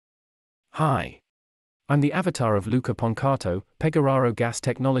Hi. I'm the avatar of Luca Poncato, Pegararo Gas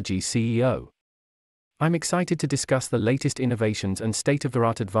Technologies CEO. I'm excited to discuss the latest innovations and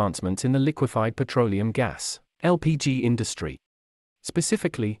state-of-the-art advancements in the liquefied petroleum gas (LPG) industry.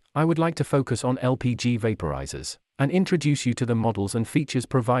 Specifically, I would like to focus on LPG vaporizers and introduce you to the models and features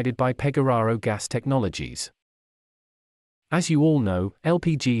provided by Pegararo Gas Technologies. As you all know,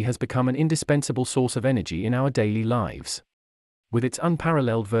 LPG has become an indispensable source of energy in our daily lives. With its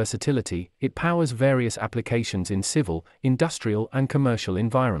unparalleled versatility, it powers various applications in civil, industrial, and commercial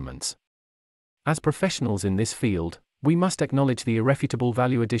environments. As professionals in this field, we must acknowledge the irrefutable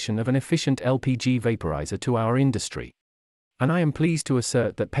value addition of an efficient LPG vaporizer to our industry. And I am pleased to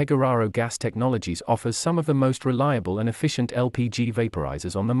assert that Pegararo Gas Technologies offers some of the most reliable and efficient LPG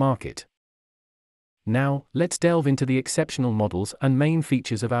vaporizers on the market. Now, let's delve into the exceptional models and main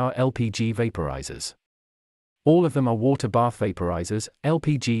features of our LPG vaporizers. All of them are water bath vaporizers.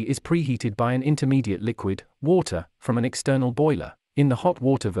 LPG is preheated by an intermediate liquid, water, from an external boiler, in the hot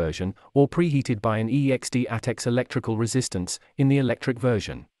water version, or preheated by an EXD ATEX electrical resistance, in the electric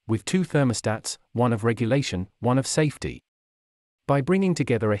version, with two thermostats, one of regulation, one of safety. By bringing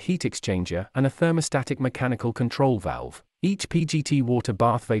together a heat exchanger and a thermostatic mechanical control valve, each PGT water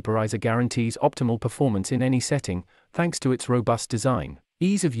bath vaporizer guarantees optimal performance in any setting, thanks to its robust design,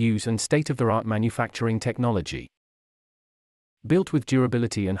 ease of use, and state-of-the-art manufacturing technology. Built with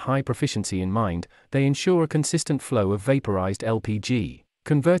durability and high proficiency in mind, they ensure a consistent flow of vaporized LPG,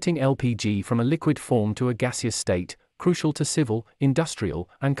 converting LPG from a liquid form to a gaseous state, crucial to civil, industrial,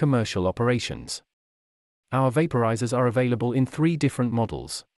 and commercial operations. Our vaporizers are available in three different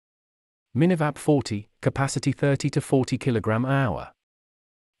models. Minivap 40, capacity 30 to 40 kg/h.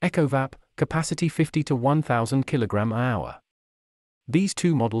 EcoVap, capacity 50 to 1000 kg/h. These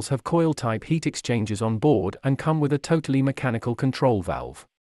two models have coil-type heat exchangers on board and come with a totally mechanical control valve.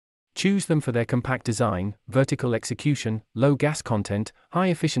 Choose them for their compact design, vertical execution, low gas content,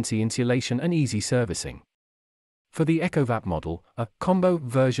 high-efficiency insulation, and easy servicing. For the EcoVap model, a combo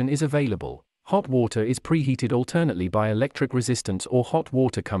version is available. Hot water is preheated alternately by electric resistance or hot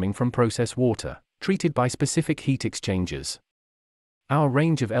water coming from process water, treated by specific heat exchangers. Our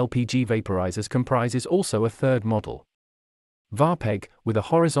range of LPG vaporizers comprises also a third model. VAPEG, with a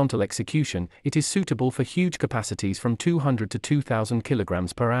horizontal execution, it is suitable for huge capacities from 200 to 2000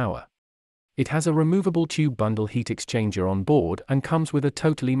 kg/h. It has a removable tube bundle heat exchanger on board and comes with a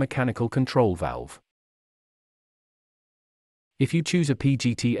totally mechanical control valve. If you choose a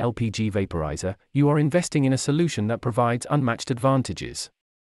PGT LPG vaporizer, you are investing in a solution that provides unmatched advantages.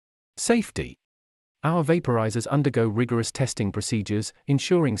 Safety. Our vaporizers undergo rigorous testing procedures,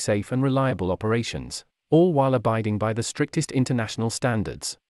 ensuring safe and reliable operations, all while abiding by the strictest international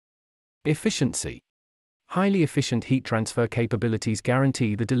standards. Efficiency. Highly efficient heat transfer capabilities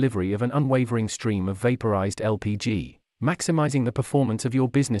guarantee the delivery of an unwavering stream of vaporized LPG, maximizing the performance of your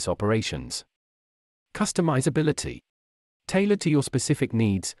business operations. Customizability. Tailored to your specific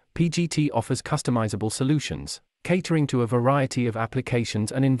needs, PGT offers customizable solutions, catering to a variety of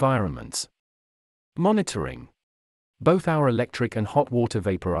applications and environments. Monitoring. Both our electric and hot water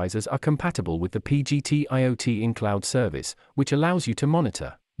vaporizers are compatible with the PGT IoT in-cloud service, which allows you to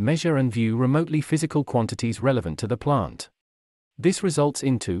monitor, measure, and view remotely physical quantities relevant to the plant. This results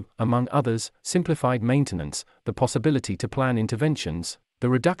into, among others, simplified maintenance, the possibility to plan interventions, the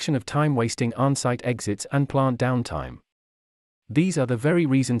reduction of time-wasting on-site exits, and plant downtime. These are the very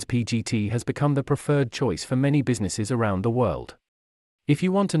reasons PGT has become the preferred choice for many businesses around the world. If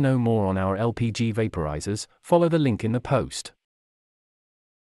you want to know more on our LPG vaporizers, follow the link in the post.